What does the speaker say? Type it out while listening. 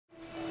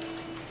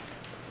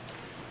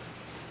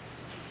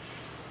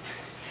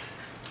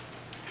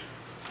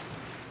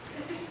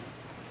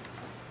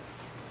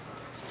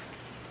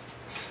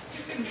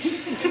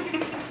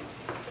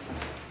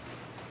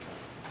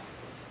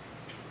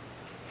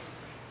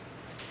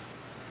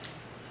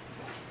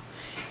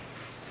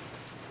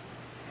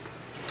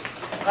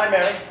Hi,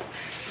 Mary.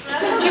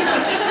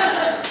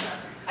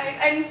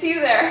 I didn't see you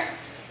there.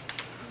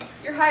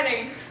 You're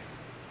hiding.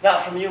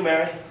 Not from you,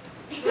 Mary.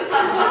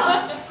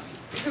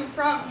 Who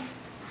from?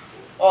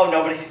 Oh,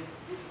 nobody.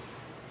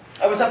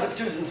 I was up at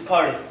Susan's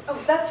party. Oh,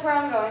 that's where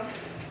I'm going.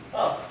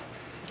 Oh,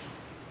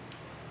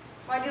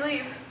 Why'd you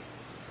leave?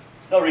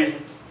 no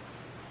reason.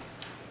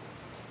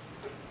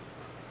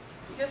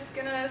 You just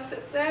gonna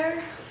sit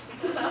there?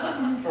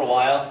 For a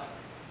while.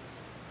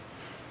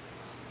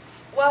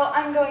 Well,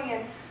 I'm going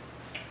in.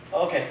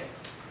 Okay.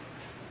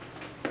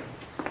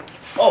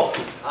 Oh,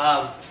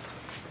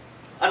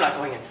 I'm not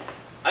going in.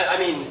 I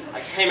mean, I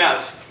came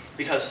out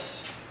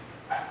because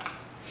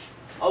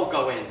I'll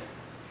go in.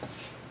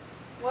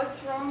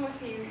 What's wrong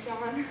with you,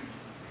 John?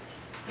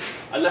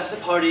 I left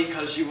the party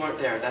because you weren't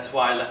there. That's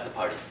why I left the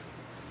party.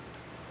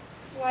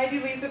 Why'd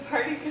you leave the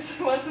party? Because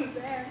I wasn't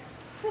there.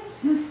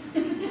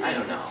 I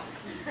don't know.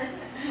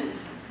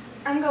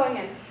 I'm going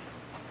in.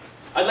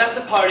 I left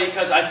the party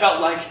because I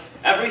felt like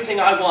everything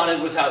I wanted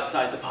was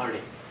outside the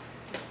party.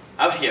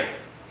 Out here.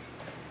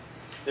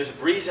 There's a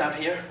breeze out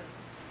here.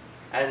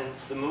 And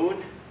the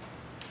moon.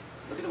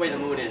 Look at the way the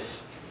moon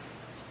is.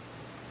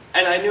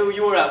 And I knew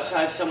you were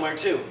outside somewhere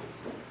too.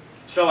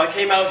 So I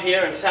came out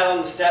here and sat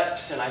on the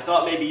steps, and I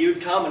thought maybe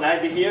you'd come and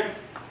I'd be here.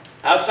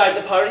 Outside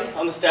the party,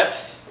 on the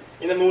steps,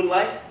 in the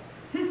moonlight.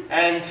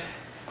 And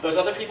those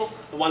other people,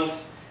 the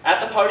ones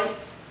at the party,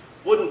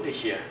 wouldn't be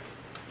here.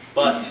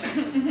 But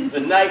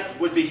the night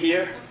would be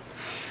here,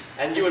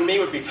 and you and me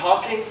would be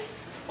talking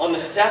on the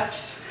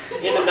steps,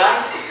 in the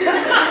night, in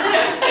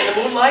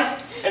the moonlight,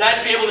 and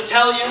I'd be able to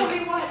tell you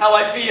how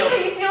I feel. How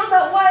you feel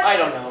about what? I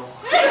don't know.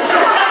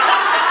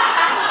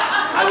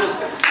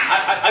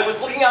 I was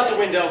looking out the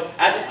window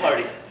at the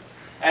party,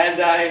 and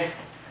I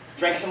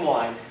drank some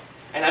wine,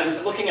 and I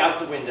was looking out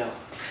the window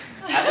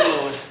at the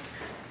moon,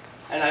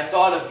 and I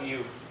thought of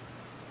you,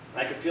 and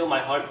I could feel my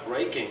heart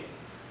breaking.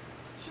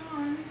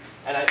 John.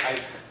 And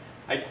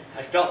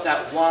I felt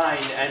that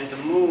wine and the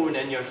moon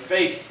and your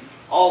face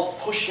all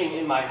pushing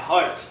in my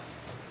heart.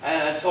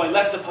 And so I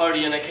left the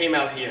party and I came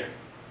out here.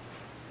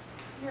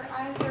 Your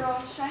eyes are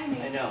all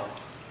shiny. I know.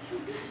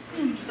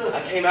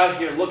 I came out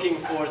here looking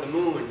for the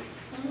moon.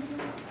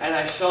 And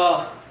I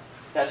saw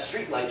that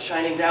streetlight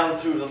shining down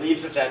through the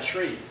leaves of that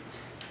tree.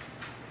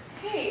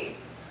 Hey,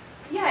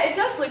 yeah, it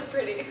does look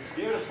pretty. It's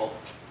beautiful.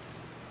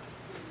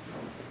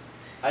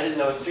 I didn't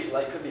know a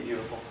streetlight could be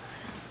beautiful.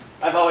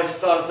 I've always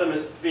thought of them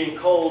as being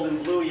cold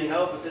and blue, you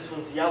know, but this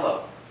one's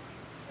yellow.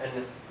 And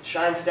it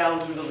shines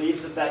down through the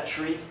leaves of that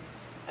tree,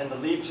 and the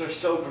leaves are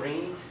so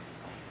green.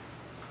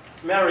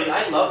 Mary,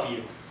 I love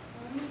you.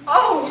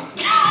 Oh!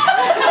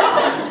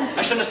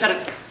 I shouldn't have said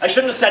it. I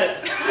shouldn't have said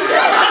it.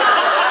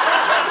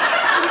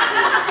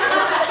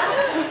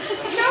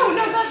 No,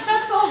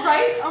 that's all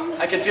right.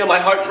 I can feel my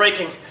heart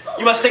breaking.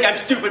 You must think I'm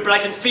stupid, but I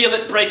can feel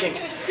it breaking.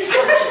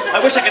 I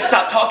wish I could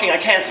stop talking. I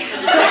can't.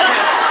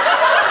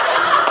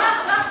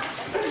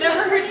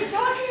 Never heard you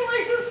talking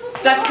like this before.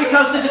 That's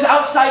because this is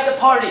outside the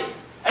party,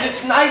 and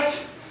it's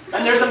night,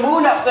 and there's a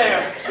moon up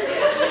there,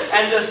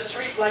 and a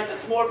street light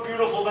that's more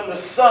beautiful than the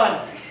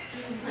sun.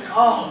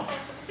 Oh,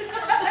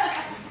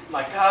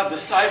 my God, the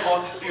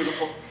sidewalk's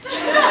beautiful.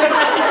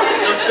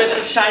 Those bits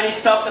of shiny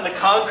stuff in the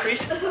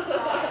concrete,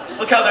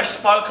 look how they're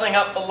sparkling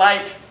up the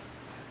light.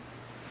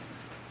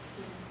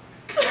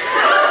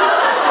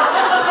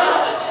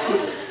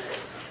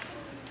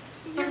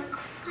 You're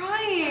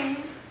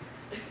crying.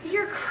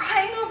 You're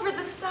crying over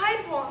the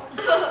sidewalk.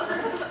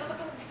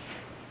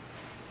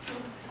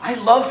 I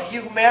love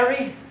you,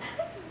 Mary.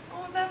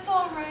 Oh, that's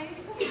all right.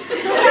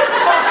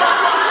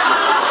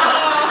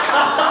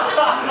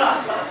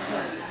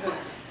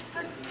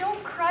 But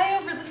don't cry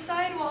over the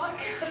sidewalk.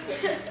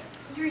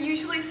 You're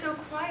usually so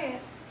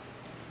quiet.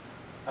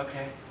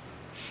 Okay.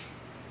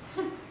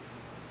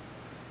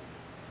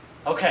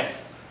 Okay.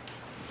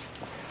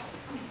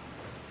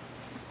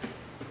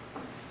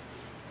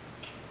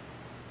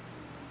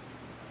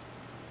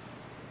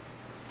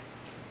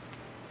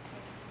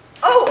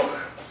 Oh!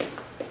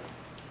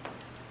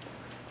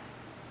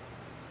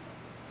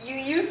 You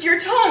used your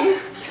tongue.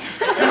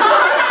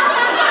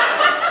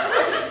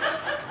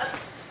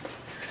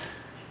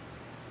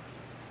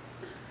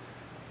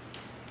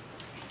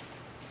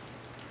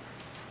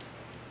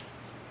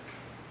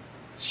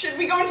 Should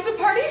we go into the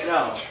party?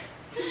 No.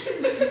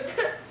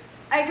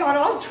 I got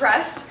all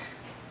dressed.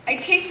 I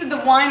tasted the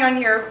wine on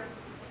your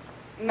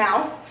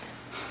mouth.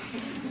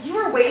 You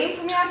were waiting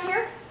for me out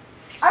here?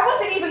 I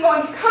wasn't even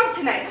going to come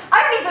tonight.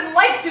 I don't even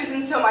like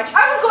Susan so much.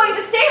 I was going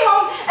to stay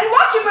home and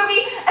watch a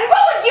movie, and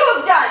what would you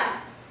have done?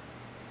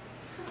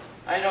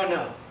 I don't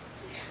know.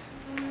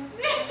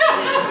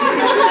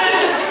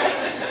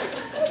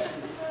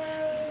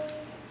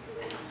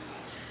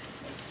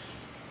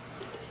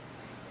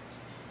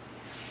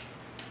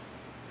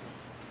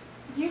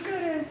 You go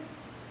to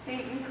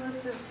St.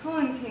 Nicholas of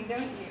Tollington,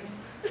 don't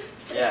you?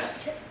 Yeah.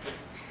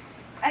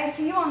 I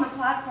see you on the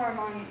platform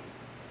on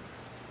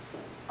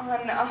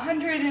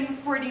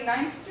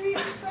 149th Street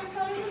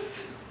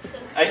sometimes.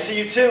 I see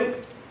you too.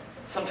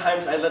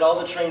 Sometimes I let all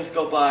the trains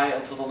go by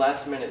until the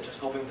last minute, just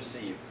hoping to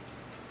see you.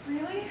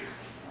 Really?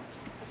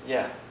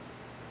 Yeah.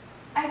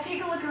 I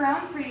take a look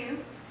around for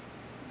you,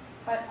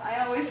 but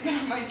I always get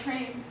on my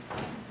train.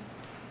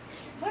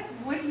 What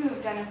would you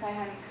have done if I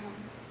hadn't come?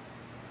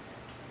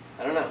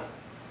 I don't know.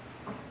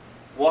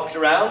 Walked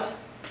around?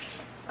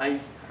 I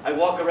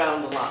walk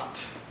around a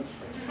lot.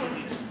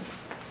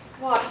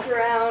 Walked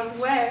around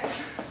where?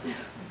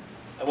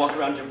 I walk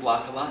around your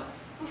block a lot.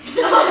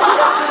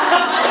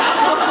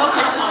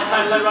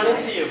 Sometimes I run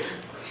into you.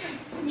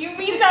 You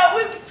mean that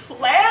was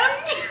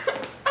planned?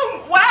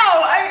 Oh,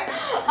 wow,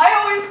 I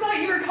always thought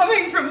you were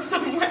coming from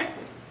somewhere.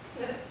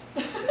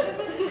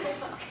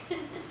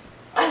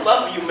 I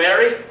love you,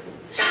 Mary.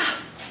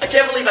 I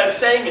can't believe I'm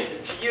saying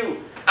it to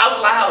you,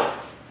 out loud.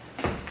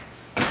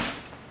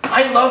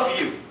 I love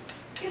you.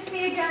 Kiss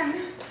me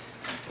again.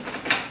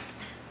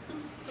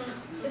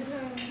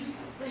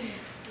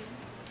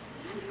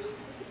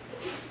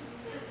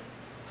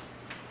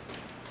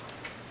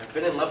 I've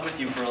been in love with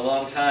you for a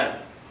long time.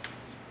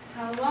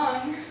 How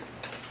long?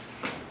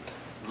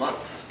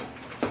 Months.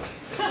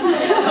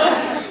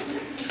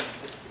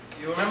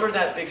 You remember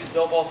that big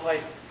snowball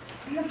fight?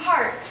 In the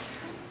park.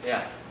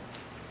 Yeah.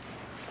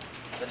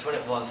 That's when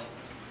it was.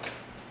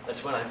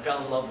 That's when I fell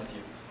in love with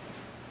you.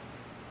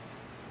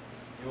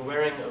 You were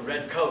wearing a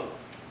red coat.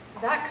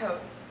 That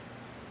coat.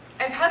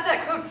 I've had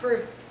that coat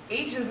for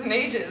ages and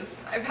ages.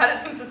 I've had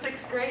it since the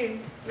 6th grade.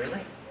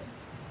 Really?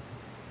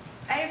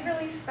 I have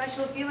really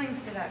special feelings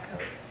for that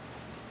coat.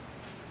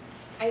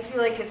 I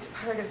feel like it's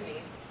part of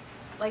me.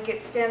 Like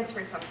it stands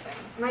for something.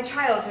 My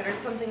childhood or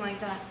something like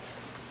that.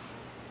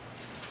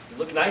 You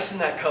look nice in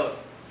that coat.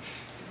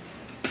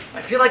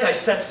 I feel like I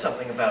sense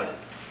something about it.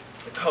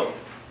 The coat.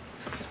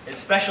 It's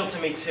special to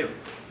me too.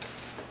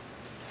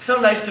 It's so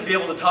nice to be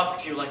able to talk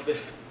to you like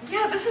this.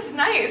 Yeah, this is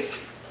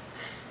nice.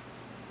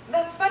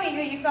 That's funny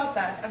how you felt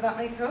that about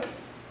my coat.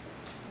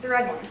 The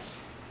red one.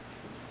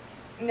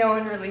 No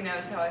one really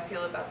knows how I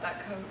feel about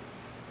that coat.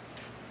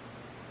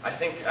 I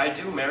think I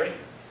do, Mary.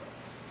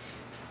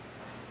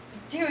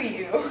 Do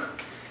you?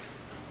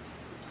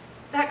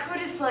 That coat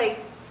is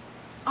like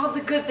all the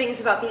good things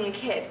about being a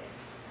kid.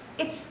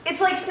 It's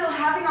like still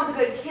having all the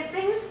good kid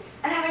things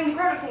and having the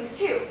grown-up things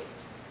too.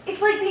 It's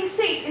like being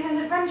safe in an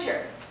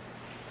adventure.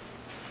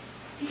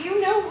 Do you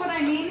know what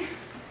I mean?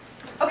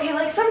 Okay,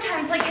 like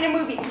sometimes, like in a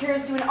movie, the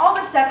hero's doing all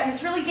this stuff and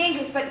it's really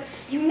dangerous, but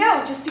you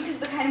know, just because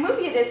of the kind of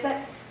movie it is,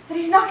 that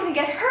he's not going to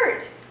get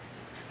hurt.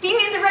 Being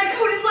in the red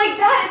coat is like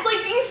that. It's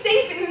like being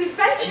safe in an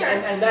adventure.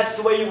 And that's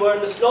the way you were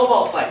in the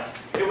snowball fight.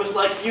 It was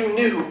like you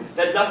knew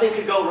that nothing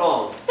could go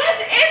wrong.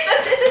 That's it.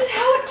 That's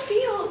how it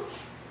feels.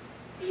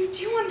 You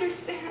do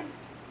understand.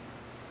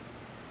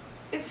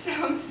 It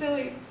sounds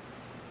silly.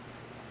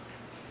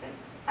 But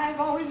I've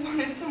always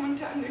wanted someone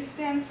to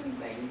understand some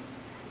things.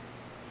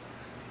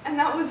 And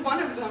that was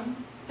one of them,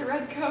 the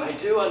red coat. I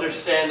do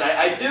understand.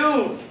 I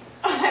do.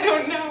 I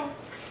don't know.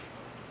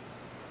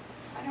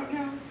 I don't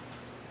know.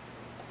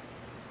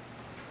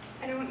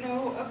 I don't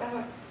know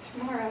about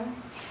tomorrow.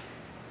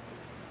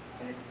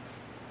 But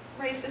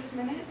right this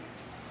minute,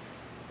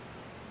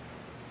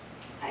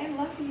 I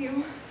love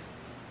you.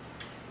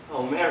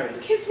 Oh, Mary.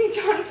 Kiss me,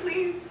 John,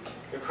 please.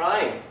 You're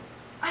crying.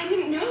 I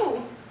didn't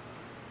know.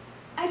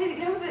 I didn't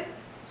know that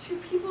two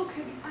people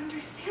could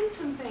understand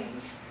some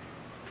things,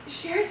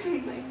 share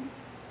some things.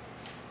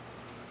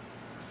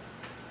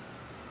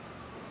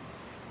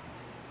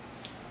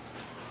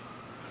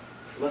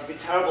 It must be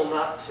terrible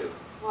not to.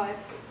 What?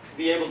 To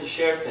be able to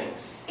share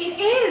things. It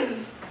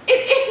is! It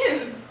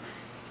is!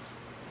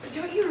 But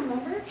don't you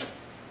remember?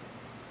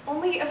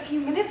 Only a few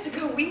minutes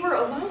ago, we were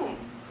alone.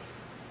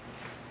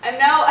 And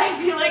now I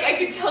feel like I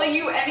could tell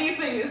you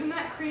anything. Isn't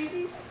that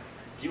crazy?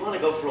 Do you want to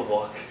go for a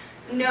walk?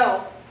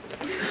 No.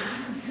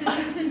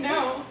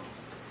 No.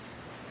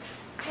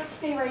 Let's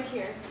stay right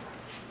here.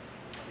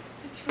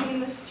 Between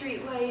the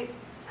street light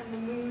and the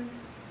moon.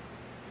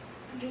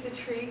 Under the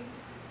tree.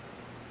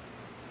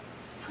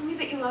 Tell me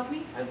that you love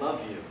me. I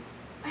love you.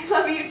 I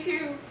love you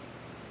too.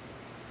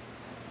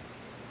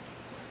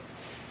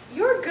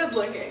 You're good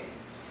looking.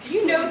 Do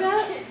you know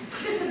that?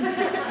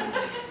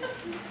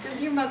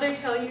 Does your mother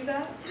tell you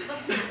that?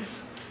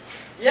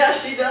 Yeah,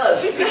 she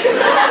does.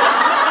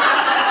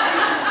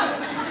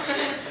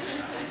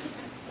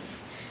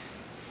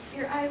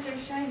 Your eyes are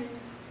shining.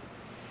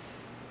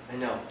 I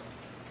know.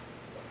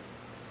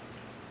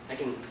 I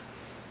can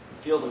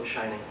feel them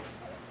shining.